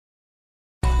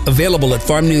Available at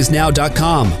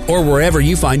farmnewsnow.com or wherever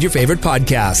you find your favorite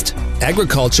podcast.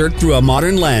 Agriculture through a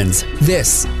modern lens.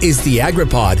 This is the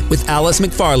AgriPod with Alice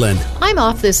McFarland. I'm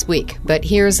off this week, but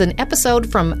here's an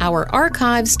episode from our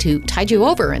archives to tide you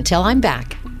over until I'm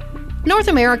back. North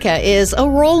America is a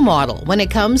role model when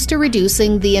it comes to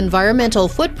reducing the environmental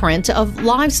footprint of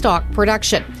livestock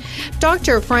production.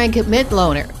 Dr. Frank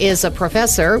Mitloehner is a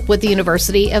professor with the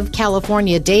University of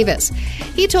California, Davis.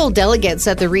 He told delegates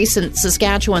at the recent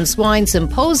Saskatchewan Swine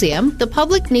Symposium the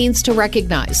public needs to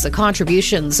recognize the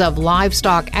contributions of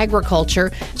livestock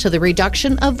agriculture to the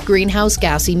reduction of greenhouse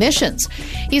gas emissions.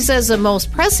 He says the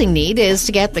most pressing need is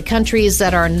to get the countries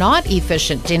that are not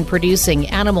efficient in producing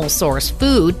animal source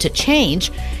food to change,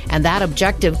 and that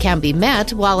objective can be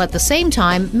met while at the same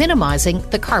time minimizing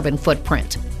the carbon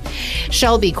footprint.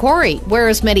 Shelby Corey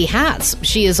wears many hats.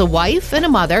 She is a wife and a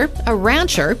mother, a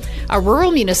rancher, a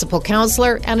rural municipal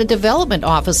councillor, and a development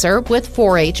officer with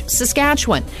 4-H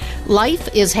Saskatchewan. Life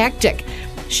is hectic.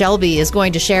 Shelby is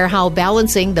going to share how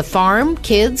balancing the farm,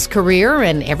 kids, career,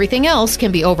 and everything else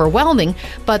can be overwhelming,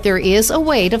 but there is a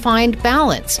way to find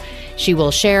balance. She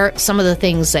will share some of the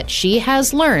things that she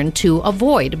has learned to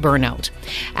avoid burnout.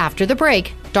 After the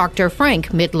break, Dr. Frank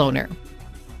Mitloehner.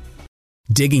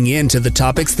 Digging into the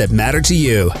topics that matter to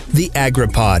you. The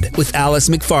AgriPod with Alice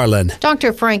McFarland.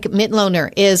 Dr. Frank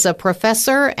Mitloehner is a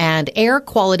professor and air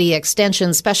quality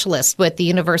extension specialist with the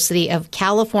University of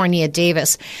California,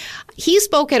 Davis. He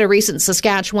spoke at a recent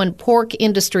Saskatchewan pork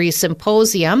industry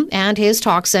symposium, and his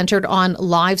talk centered on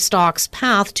livestock's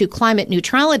path to climate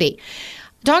neutrality.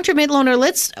 Dr. Mitloehner,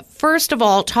 let's first of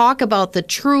all talk about the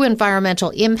true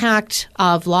environmental impact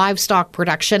of livestock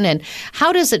production and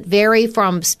how does it vary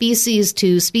from species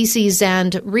to species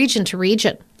and region to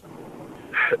region?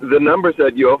 The numbers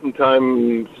that you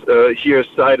oftentimes hear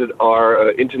cited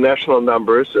are international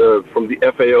numbers from the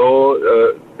FAO,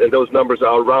 and those numbers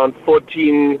are around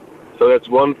 14, so that's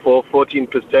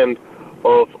 14%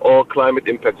 of all climate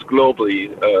impacts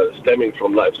globally stemming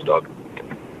from livestock.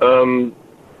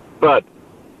 But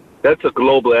that's a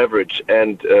global average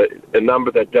and a number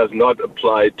that does not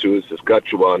apply to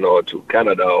Saskatchewan or to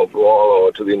Canada overall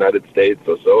or to the United States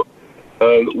or so,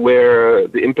 where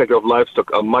the impact of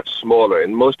livestock are much smaller.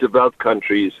 In most developed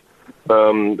countries,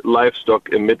 livestock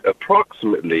emit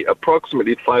approximately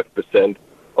 5%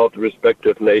 of the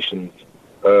respective nations'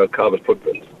 carbon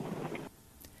footprint.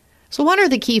 So what are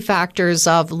the key factors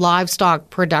of livestock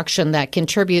production that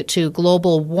contribute to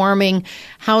global warming?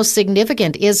 How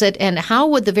significant is it, and how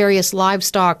would the various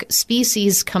livestock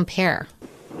species compare?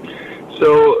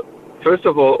 So, first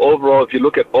of all, overall, if you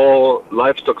look at all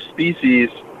livestock species,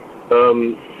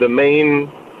 the main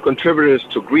contributors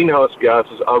to greenhouse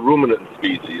gases are ruminant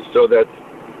species. So that's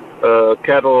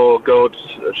cattle, goats,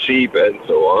 sheep, and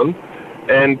so on.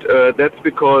 And that's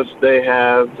because they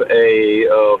have a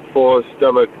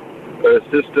four-stomach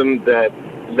system that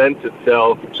lends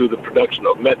itself to the production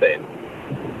of methane.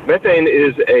 Methane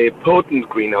is a potent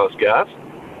greenhouse gas.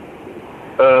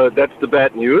 That's the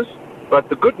bad news. But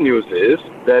the good news is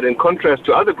that in contrast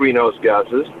to other greenhouse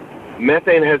gases,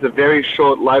 methane has a very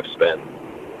short lifespan.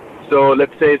 So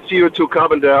let's say CO2,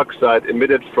 carbon dioxide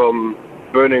emitted from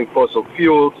burning fossil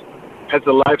fuels has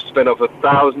a lifespan of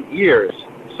 1,000 years.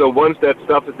 So once that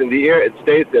stuff is in the air, it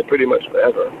stays there pretty much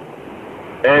forever.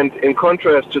 And in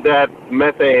contrast to that,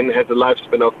 methane has a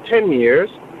lifespan of 10 years,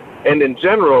 and in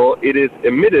general, it is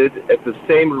emitted at the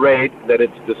same rate that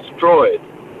it's destroyed.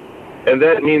 And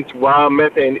that means while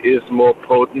methane is more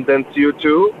potent than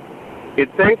CO2,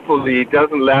 it thankfully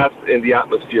doesn't last in the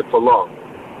atmosphere for long.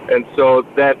 And so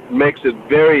that makes it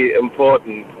very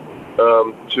important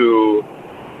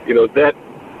that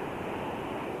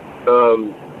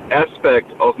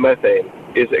aspect of methane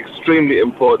is extremely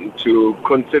important to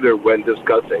consider when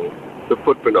discussing the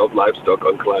footprint of livestock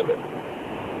on climate.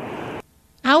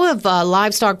 How have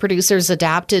livestock producers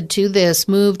adapted to this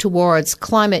move towards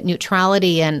climate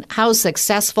neutrality, and how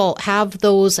successful have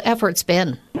those efforts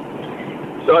been?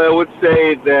 So I would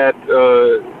say that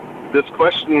this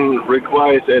question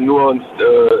requires a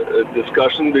nuanced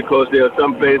discussion, because there are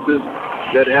some places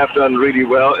that have done really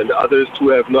well and others who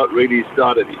have not really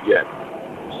started it yet.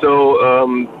 So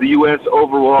the U.S.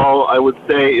 overall, I would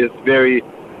say, is very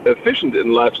efficient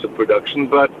in livestock production,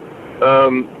 but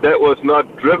that was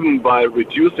not driven by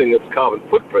reducing its carbon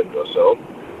footprint or so,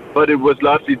 but it was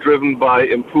largely driven by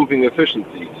improving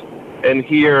efficiencies. And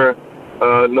here,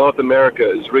 North America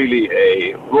is really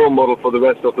a role model for the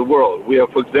rest of the world. We are,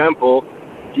 for example,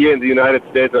 here in the United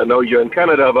States, I know you're in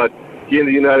Canada, but here in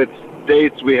the United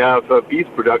States we have beef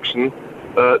production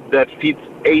that feeds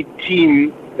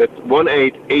 18%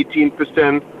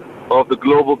 of the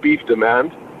global beef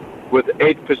demand, with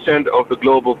 8% of the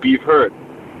global beef herd.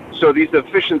 So these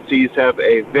efficiencies have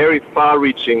a very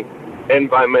far-reaching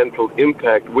environmental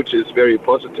impact, which is very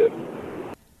positive.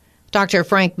 Dr.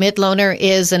 Frank Mitloehner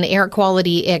is an air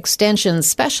quality extension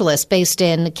specialist based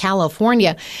in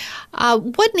California.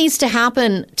 What needs to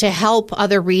happen to help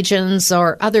other regions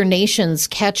or other nations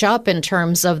catch up in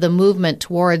terms of the movement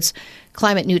towards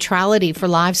climate neutrality for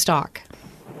livestock?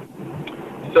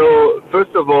 So,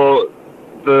 first of all,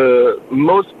 the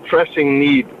most pressing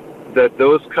need that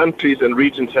those countries and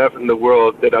regions have in the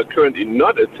world that are currently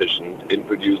not efficient in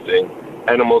producing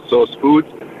animal source foods,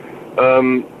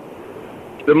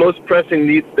 the most pressing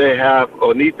need they have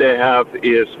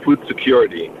is food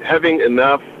security, having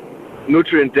enough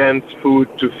nutrient-dense food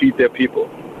to feed their people.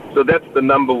 So that's the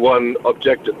number one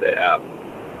objective they have.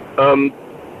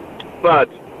 But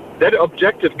that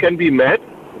objective can be met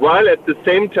while at the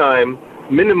same time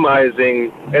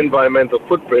minimizing environmental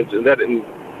footprints, and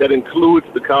that includes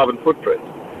the carbon footprint.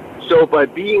 So by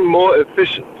being more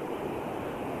efficient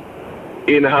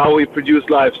in how we produce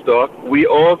livestock, we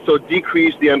also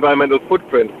decrease the environmental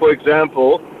footprint. For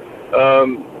example,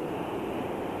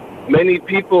 many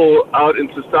people out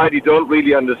in society don't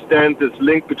really understand this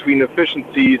link between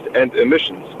efficiencies and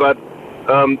emissions, but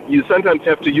you sometimes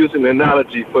have to use an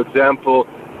analogy. For example,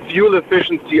 fuel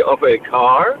efficiency of a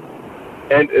car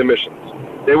and emissions.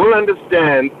 They will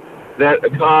understand that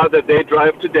a car that they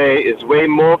drive today is way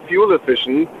more fuel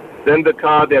efficient than the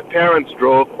car their parents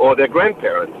drove or their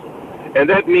grandparents. And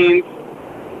that means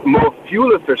more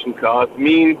fuel-efficient cars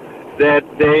mean that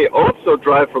they also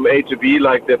drive from A to B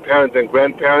like their parents' and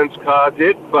grandparents' car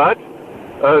did, but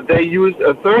they use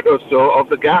a third or so of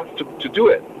the gas to do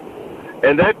it.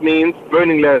 And that means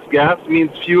burning less gas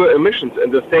means fewer emissions,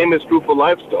 and the same is true for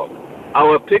livestock.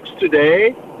 Our pigs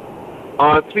today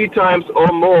are 3 times or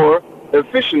more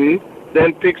efficient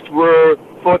than pigs were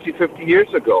 40, 50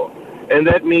 years ago. And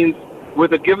that means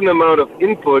with a given amount of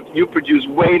input, you produce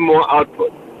way more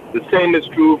output. The same is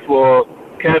true for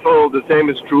cattle, the same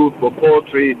is true for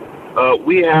poultry.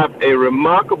 We have a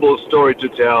remarkable story to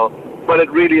tell, but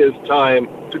it really is time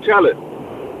to tell it.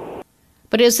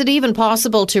 But is it even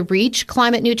possible to reach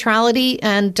climate neutrality,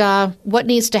 and what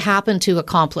needs to happen to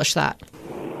accomplish that?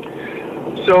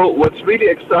 So what's really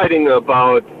exciting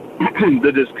about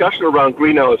the discussion around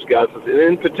greenhouse gases, and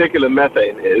in particular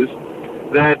methane, is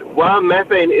that while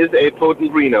methane is a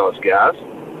potent greenhouse gas,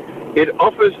 it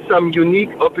offers some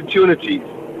unique opportunities.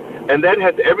 And that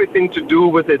has everything to do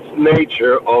with its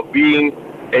nature of being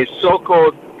a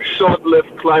so-called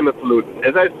short-lived climate pollutant.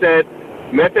 As I said,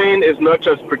 methane is not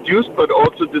just produced but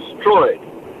also destroyed.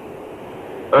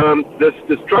 This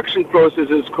destruction process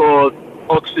is called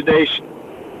oxidation.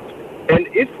 And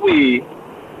if we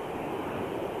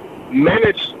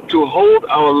manage to hold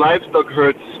our livestock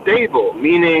herd stable,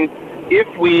 meaning if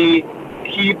we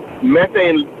keep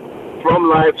methane from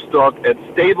livestock at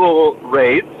stable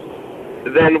rates,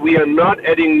 then we are not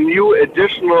adding new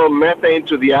additional methane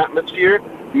to the atmosphere,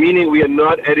 meaning we are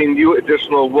not adding new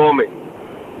additional warming.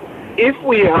 If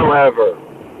we, however,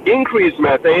 increase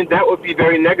methane, that would be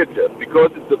very negative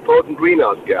because it's a potent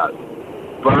greenhouse gas.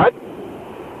 But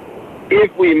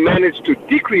if we manage to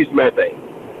decrease methane,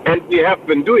 and we have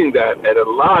been doing that at a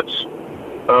large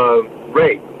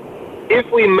rate, if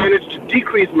we manage to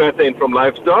decrease methane from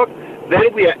livestock,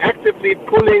 then we are actively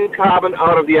pulling carbon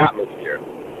out of the atmosphere.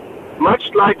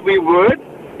 Much like we would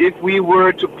if we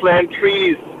were to plant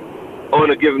trees on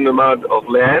a given amount of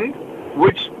land,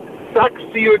 which suck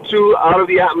CO2 out of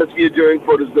the atmosphere during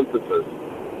photosynthesis.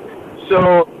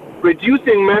 So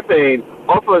reducing methane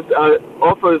offers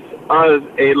us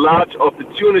a large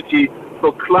opportunity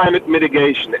for climate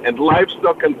mitigation, and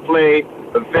livestock can play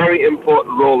a very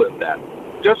important role in that.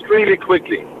 Just really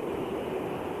quickly,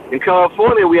 in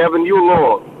California we have a new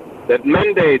law that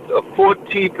mandates a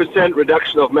 40%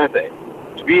 reduction of methane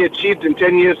to be achieved in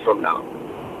 10 years from now.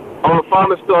 Our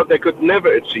farmers thought they could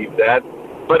never achieve that,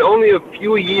 but only a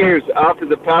few years after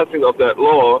the passing of that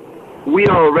law, we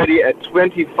are already at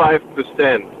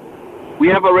 25%. We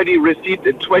have already received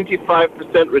a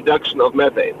 25% reduction of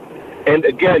methane. And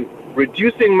again,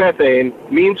 reducing methane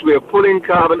means we are pulling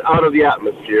carbon out of the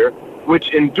atmosphere, which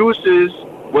induces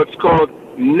what's called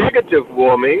negative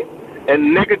warming,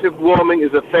 and negative warming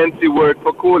is a fancy word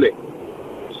for cooling.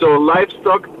 So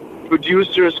livestock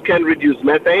producers can reduce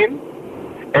methane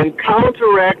and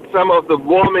counteract some of the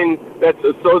warming that's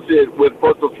associated with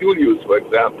fossil fuel use, for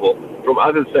example, from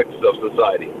other sectors of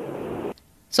society.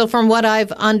 So from what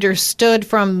I've understood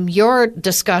from your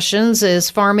discussions is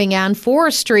farming and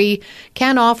forestry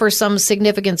can offer some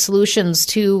significant solutions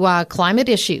to climate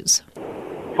issues.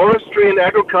 Forestry and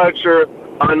agriculture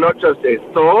are not just a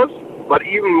source, but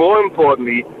even more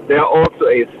importantly, they are also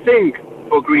a sink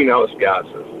for greenhouse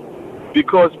gases,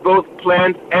 because both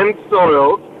plants and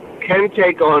soils can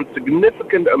take on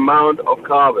significant amount of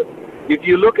carbon. If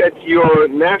you look at your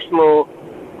national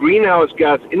greenhouse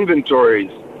gas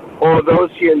inventories, or those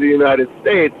here in the United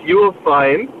States, you will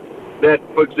find that,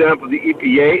 for example, the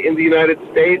EPA in the United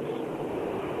States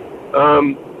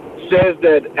says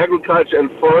that agriculture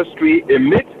and forestry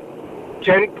emit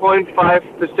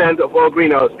 10.5% of all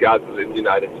greenhouse gases in the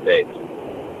United States.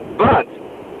 But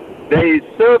they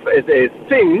serve as a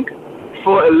sink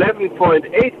for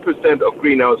 11.8% of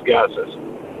greenhouse gases.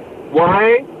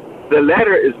 Why the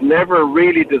latter is never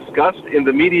really discussed in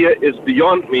the media is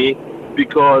beyond me,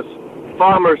 because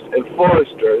farmers and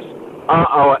foresters are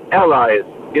our allies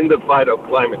in the fight of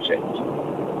climate change.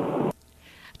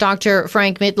 Dr.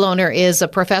 Frank Midloner is a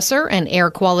professor and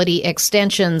air quality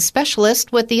extension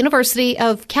specialist with the University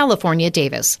of California,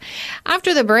 Davis.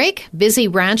 After the break, busy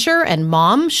rancher and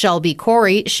mom Shelby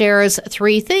Corey shares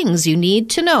 3 things you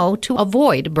need to know to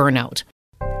avoid burnout.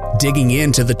 Digging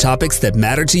into the topics that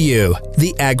matter to you.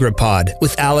 The AgriPod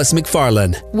with Alice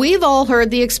McFarlane. We've all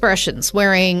heard the expressions,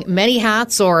 wearing many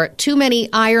hats or too many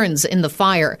irons in the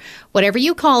fire. Whatever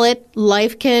you call it,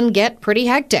 life can get pretty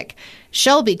hectic.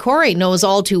 Shelby Corey knows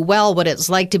all too well what it's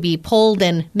like to be pulled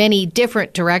in many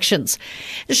different directions.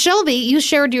 Shelby, you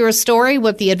shared your story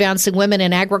with the Advancing Women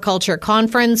in Agriculture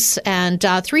Conference and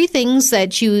 3 things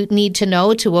that you need to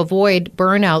know to avoid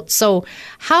burnout. So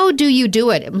how do you do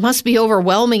it? It must be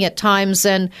overwhelming at times.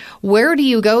 And where do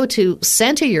you go to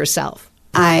center yourself?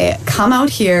 I come out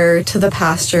here to the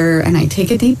pasture and I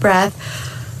take a deep breath.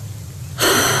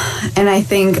 And I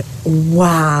think,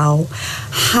 wow,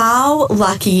 how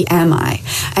lucky am I?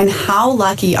 And how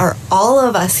lucky are all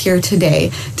of us here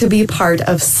today to be part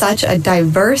of such a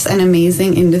diverse and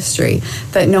amazing industry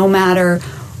that no matter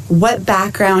what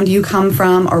background you come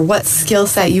from or what skill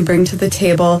set you bring to the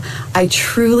table, I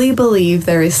truly believe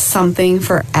there is something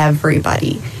for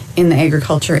everybody in the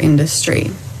agriculture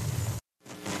industry.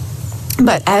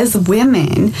 But as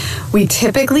women, we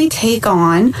typically take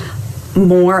on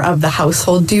more of the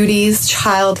household duties,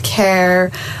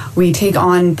 childcare. We take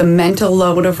on the mental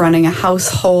load of running a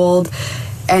household,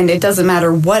 and it doesn't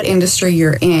matter what industry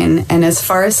you're in. And as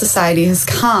far as society has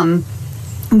come,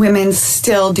 women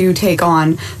still do take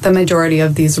on the majority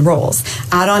of these roles.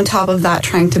 Add on top of that,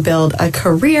 trying to build a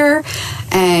career,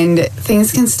 and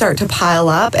things can start to pile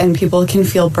up and people can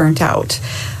feel burnt out.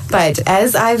 But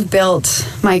as I've built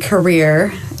my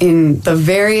career in the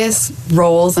various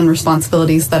roles and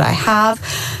responsibilities that I have,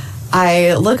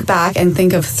 I look back and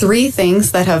think of 3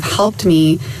 things that have helped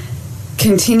me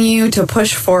continue to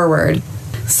push forward.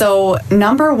 So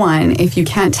number 1, if you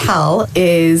can't tell,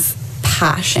 is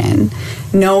passion.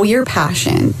 Know your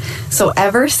passion. So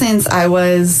ever since I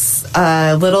was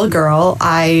a little girl,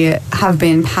 I have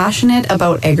been passionate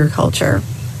about agriculture.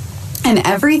 And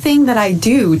everything that I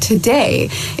do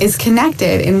today is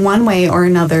connected in one way or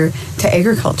another to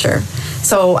agriculture.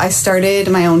 So I started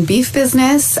my own beef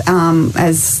business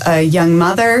as a young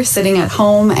mother sitting at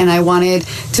home, and I wanted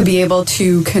to be able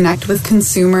to connect with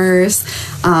consumers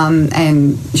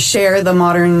and share the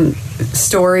modern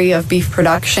story of beef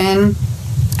production.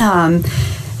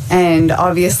 And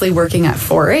obviously working at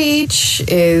 4-H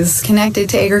is connected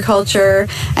to agriculture,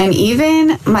 and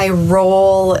even my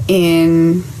role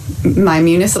in my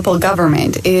municipal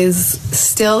government is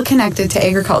still connected to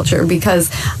agriculture because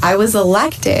I was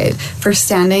elected for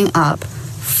standing up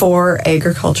for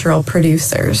agricultural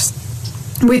producers,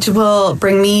 which will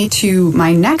bring me to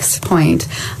my next point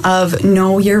of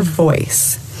know your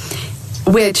voice,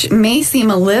 which may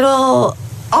seem a little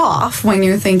off when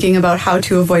you're thinking about how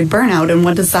to avoid burnout and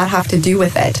what does that have to do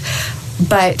with it.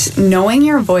 But knowing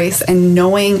your voice and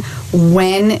knowing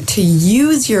when to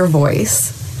use your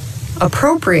voice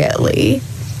appropriately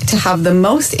to have the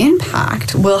most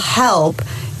impact will help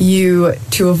you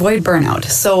to avoid burnout.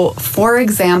 So, for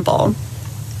example,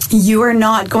 you are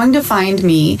not going to find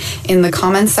me in the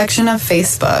comments section of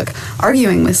Facebook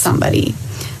arguing with somebody.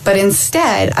 But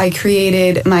instead, I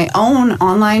created my own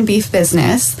online beef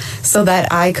business so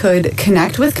that I could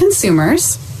connect with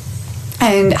consumers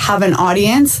and have an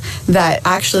audience that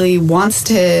actually wants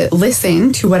to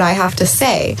listen to what I have to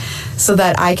say so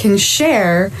that I can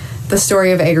share the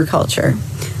story of agriculture.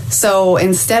 So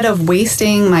instead of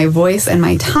wasting my voice and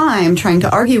my time trying to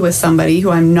argue with somebody who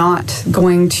I'm not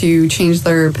going to change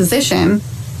their position,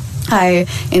 I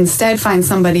instead find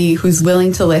somebody who's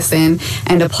willing to listen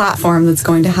and a platform that's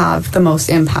going to have the most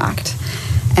impact.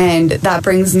 And that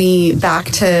brings me back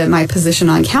to my position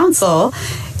on council.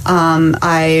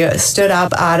 I stood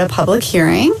up at a public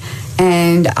hearing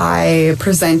and I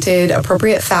presented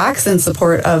appropriate facts in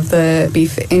support of the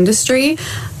beef industry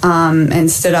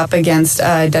and stood up against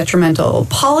a detrimental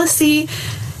policy.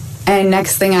 And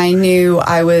next thing I knew,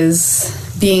 I was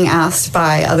being asked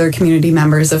by other community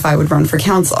members if I would run for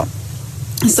council.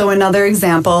 So another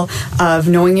example of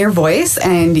knowing your voice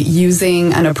and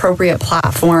using an appropriate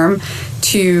platform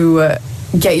to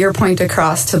get your point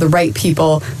across to the right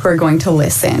people who are going to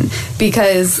listen.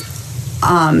 Because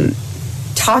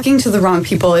talking to the wrong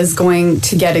people is going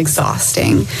to get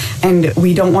exhausting, and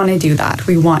we don't want to do that.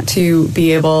 We want to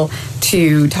be able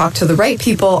to talk to the right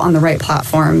people on the right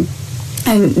platform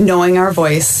and knowing our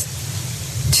voice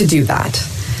to do that.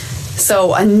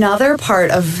 So another part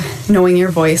of knowing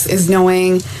your voice is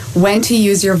knowing when to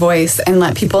use your voice and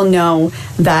let people know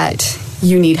that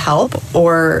you need help,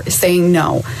 or saying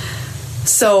no.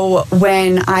 So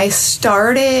when I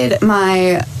started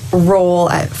my role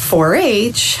at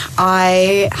 4-H,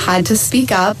 I had to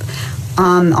speak up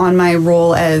on my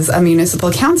role as a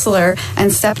municipal councillor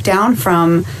and step down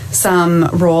from some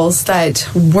roles that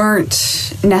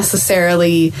weren't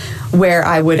necessarily where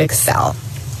I would excel.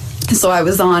 So I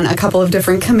was on a couple of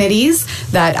different committees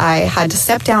that I had to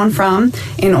step down from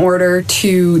in order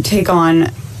to take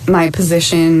on my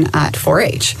position at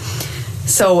 4-H.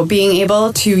 So being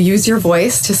able to use your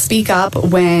voice to speak up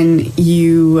when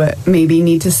you maybe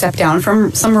need to step down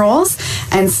from some roles,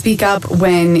 and speak up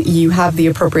when you have the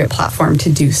appropriate platform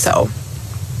to do so.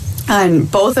 And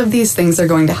both of these things are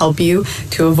going to help you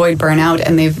to avoid burnout,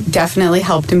 and they've definitely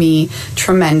helped me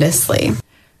tremendously.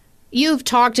 You've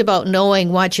talked about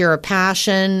knowing what your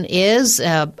passion is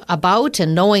about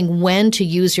and knowing when to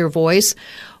use your voice.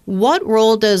 What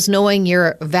role does knowing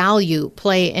your value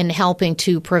play in helping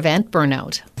to prevent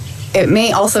burnout? It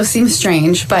may also seem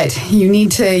strange, but you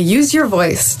need to use your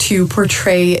voice to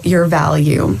portray your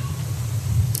value.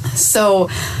 So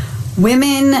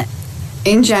women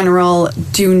in general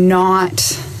do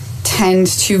not tend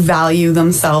to value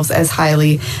themselves as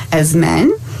highly as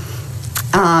men,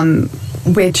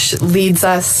 which leads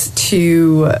us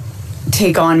to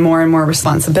take on more and more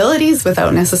responsibilities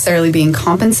without necessarily being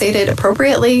compensated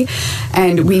appropriately.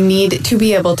 And we need to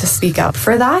be able to speak up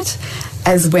for that.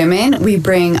 As women, we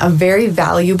bring a very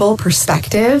valuable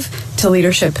perspective to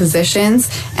leadership positions.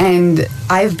 And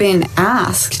I've been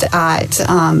asked at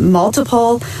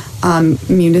multiple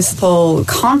municipal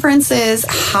conferences,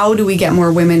 how do we get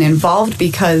more women involved?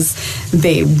 Because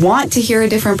they want to hear a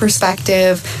different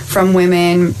perspective from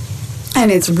women. And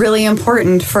it's really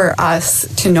important for us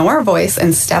to know our voice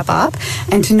and step up,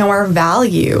 and to know our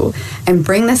value and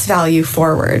bring this value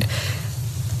forward.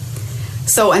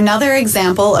 So another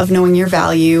example of knowing your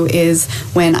value is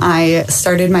when I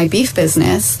started my beef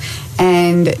business,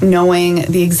 and knowing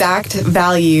the exact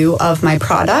value of my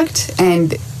product,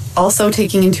 and also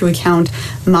taking into account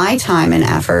my time and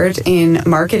effort in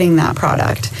marketing that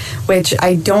product, which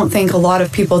I don't think a lot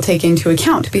of people take into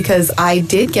account, because I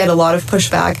did get a lot of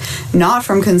pushback, not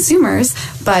from consumers,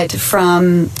 but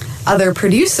from other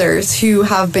producers who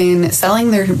have been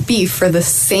selling their beef for the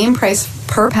same price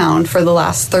per pound for the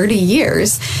last 30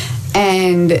 years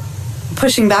and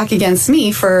pushing back against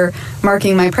me for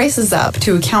marking my prices up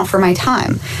to account for my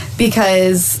time,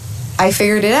 because I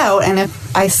figured it out, and if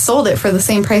I sold it for the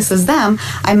same price as them,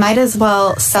 I might as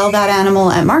well sell that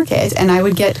animal at market and I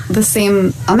would get the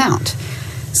same amount.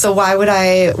 So why would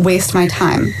I waste my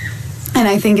time? And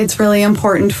I think it's really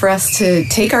important for us to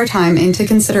take our time into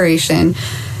consideration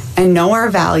and know our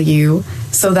value,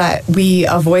 so that we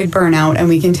avoid burnout and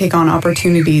we can take on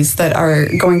opportunities that are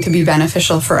going to be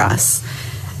beneficial for us.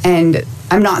 And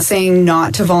I'm not saying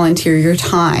not to volunteer your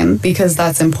time, because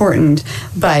that's important,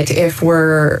 but if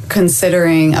we're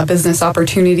considering a business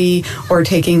opportunity or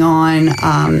taking on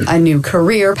a new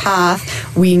career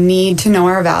path, we need to know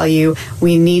our value.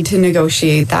 We need to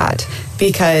negotiate that,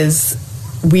 because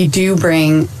we do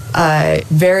bring a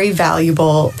very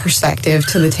valuable perspective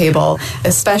to the table,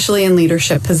 especially in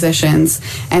leadership positions.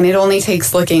 And it only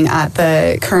takes looking at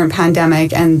the current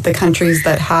pandemic, and the countries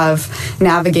that have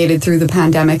navigated through the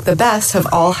pandemic the best have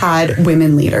all had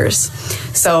women leaders.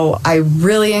 So I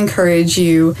really encourage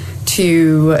you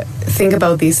to think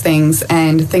about these things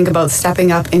and think about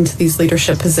stepping up into these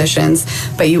leadership positions,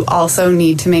 but you also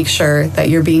need to make sure that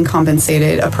you're being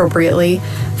compensated appropriately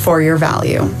for your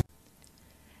value.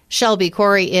 Shelby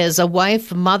Corey is a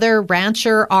wife, mother,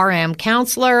 rancher, RM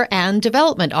counselor, and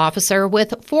development officer with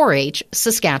 4-H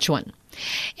Saskatchewan.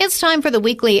 It's time for the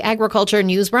weekly agriculture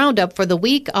news roundup for the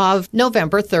week of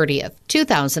November 30th,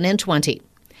 2020.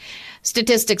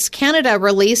 Statistics Canada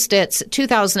released its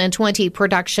 2020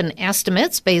 production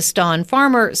estimates based on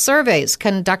farmer surveys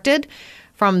conducted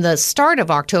From the start of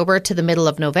October to the middle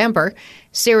of November,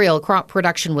 cereal crop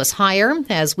production was higher,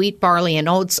 as wheat, barley, and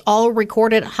oats all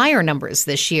recorded higher numbers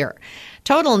this year.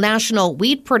 Total national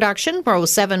wheat production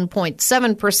rose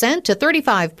 7.7% to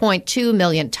 35.2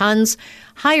 million tons.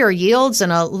 Higher yields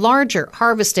and a larger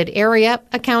harvested area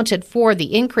accounted for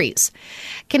the increase.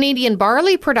 Canadian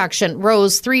barley production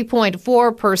rose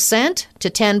 3.4% to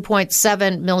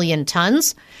 10.7 million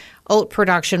tons. Oat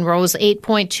production rose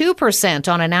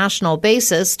 8.2% on a national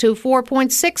basis to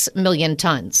 4.6 million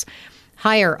tons.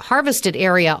 Higher harvested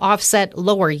area offset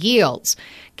lower yields.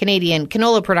 Canadian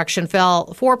canola production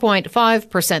fell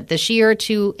 4.5% this year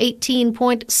to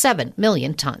 18.7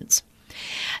 million tons.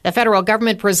 The federal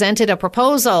government presented a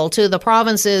proposal to the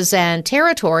provinces and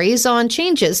territories on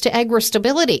changes to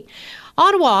agri-stability.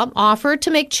 Ottawa offered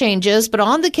to make changes, but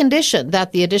on the condition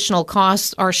that the additional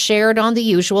costs are shared on the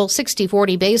usual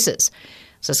 60-40 basis.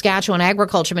 Saskatchewan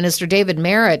Agriculture Minister David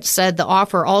Merritt said the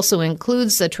offer also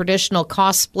includes the traditional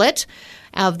cost split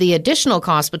of the additional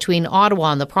cost between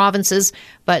Ottawa and the provinces,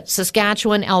 but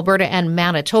Saskatchewan, Alberta, and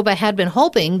Manitoba had been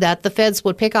hoping that the feds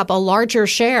would pick up a larger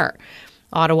share.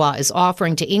 Ottawa is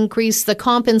offering to increase the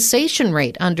compensation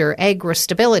rate under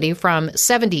agri-stability from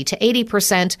 70% to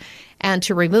 80% and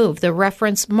to remove the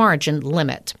reference margin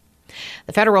limit.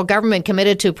 The federal government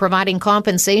committed to providing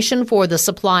compensation for the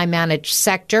supply managed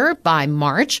sector by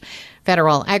March.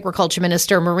 Federal Agriculture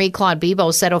Minister Marie-Claude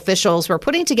Bibeau said officials were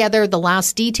putting together the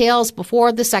last details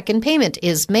before the second payment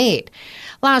is made.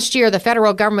 Last year, the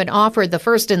federal government offered the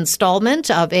first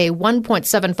installment of a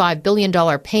 $1.75 billion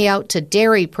payout to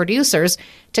dairy producers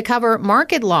to cover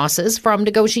market losses from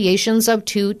negotiations of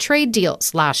 2 trade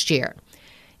deals last year.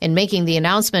 In making the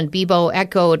announcement, Bibeau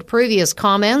echoed previous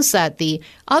comments that the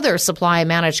other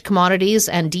supply-managed commodities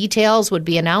and details would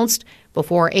be announced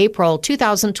before April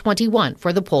 2021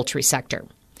 for the poultry sector.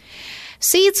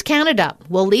 Seeds Canada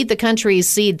will lead the country's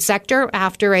seed sector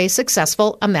after a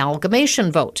successful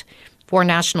amalgamation vote. 4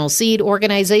 national seed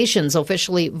organizations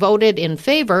officially voted in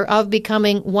favor of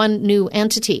becoming one new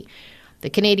entity. The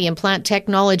Canadian Plant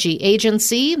Technology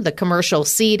Agency, the Commercial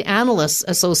Seed Analysts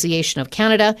Association of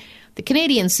Canada, the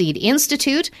Canadian Seed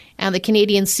Institute, and the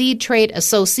Canadian Seed Trade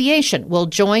Association will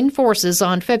join forces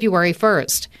on February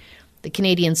 1st. The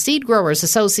Canadian Seed Growers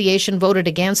Association voted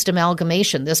against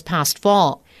amalgamation this past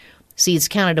fall. Seeds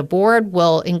Canada Board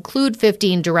will include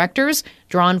 15 directors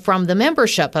drawn from the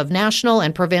membership of national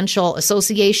and provincial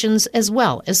associations as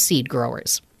well as seed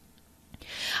growers.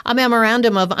 A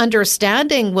memorandum of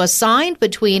understanding was signed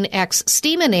between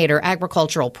Exterminator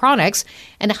Agricultural Products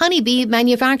and Honeybee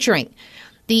Manufacturing.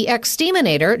 The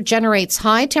Exterminator generates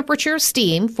high-temperature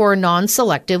steam for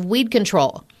non-selective weed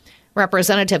control.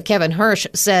 Representative Kevin Hirsch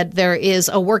said there is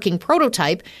a working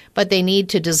prototype, but they need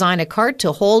to design a cart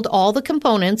to hold all the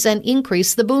components and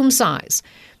increase the boom size.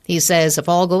 He says if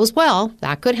all goes well,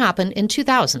 that could happen in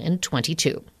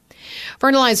 2022.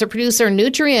 Fertilizer producer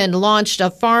Nutrien launched a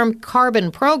farm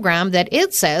carbon program that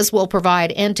it says will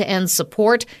provide end-to-end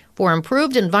support for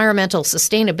improved environmental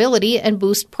sustainability and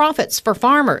boost profits for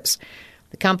farmers.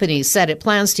 The company said it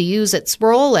plans to use its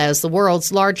role as the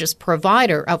world's largest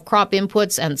provider of crop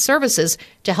inputs and services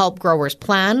to help growers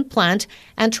plan, plant,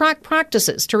 and track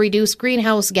practices to reduce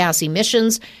greenhouse gas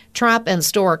emissions, trap and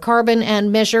store carbon,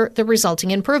 and measure the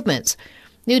resulting improvements.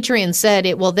 Nutrien said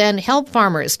it will then help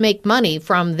farmers make money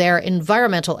from their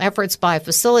environmental efforts by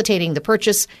facilitating the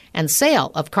purchase and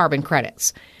sale of carbon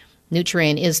credits.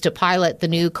 Nutrien is to pilot the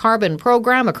new carbon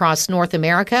program across North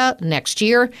America next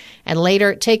year and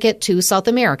later take it to South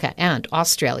America and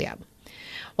Australia.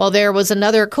 Well, there was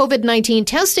another COVID-19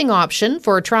 testing option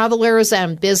for travelers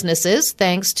and businesses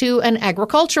thanks to an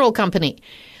agricultural company.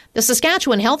 The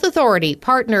Saskatchewan Health Authority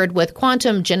partnered with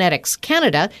Quantum Genetics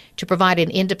Canada to provide an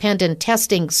independent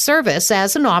testing service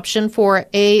as an option for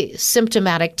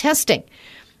asymptomatic testing.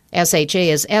 SHA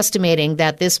is estimating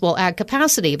that this will add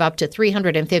capacity of up to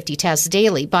 350 tests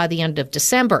daily by the end of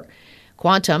December.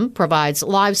 Quantum provides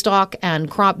livestock and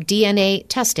crop DNA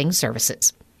testing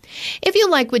services. If you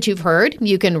like what you've heard,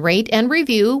 you can rate and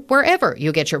review wherever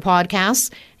you get your podcasts,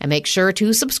 and make sure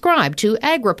to subscribe to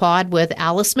AgriPod with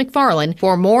Alice McFarlane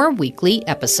for more weekly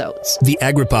episodes. The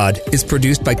AgriPod is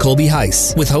produced by Colby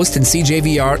Heiss with host and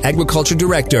CJVR Agriculture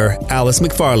Director Alice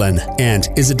McFarlane and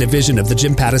is a division of the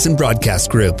Jim Pattison Broadcast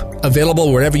Group.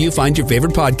 Available wherever you find your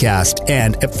favorite podcast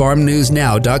and at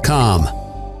farmnewsnow.com.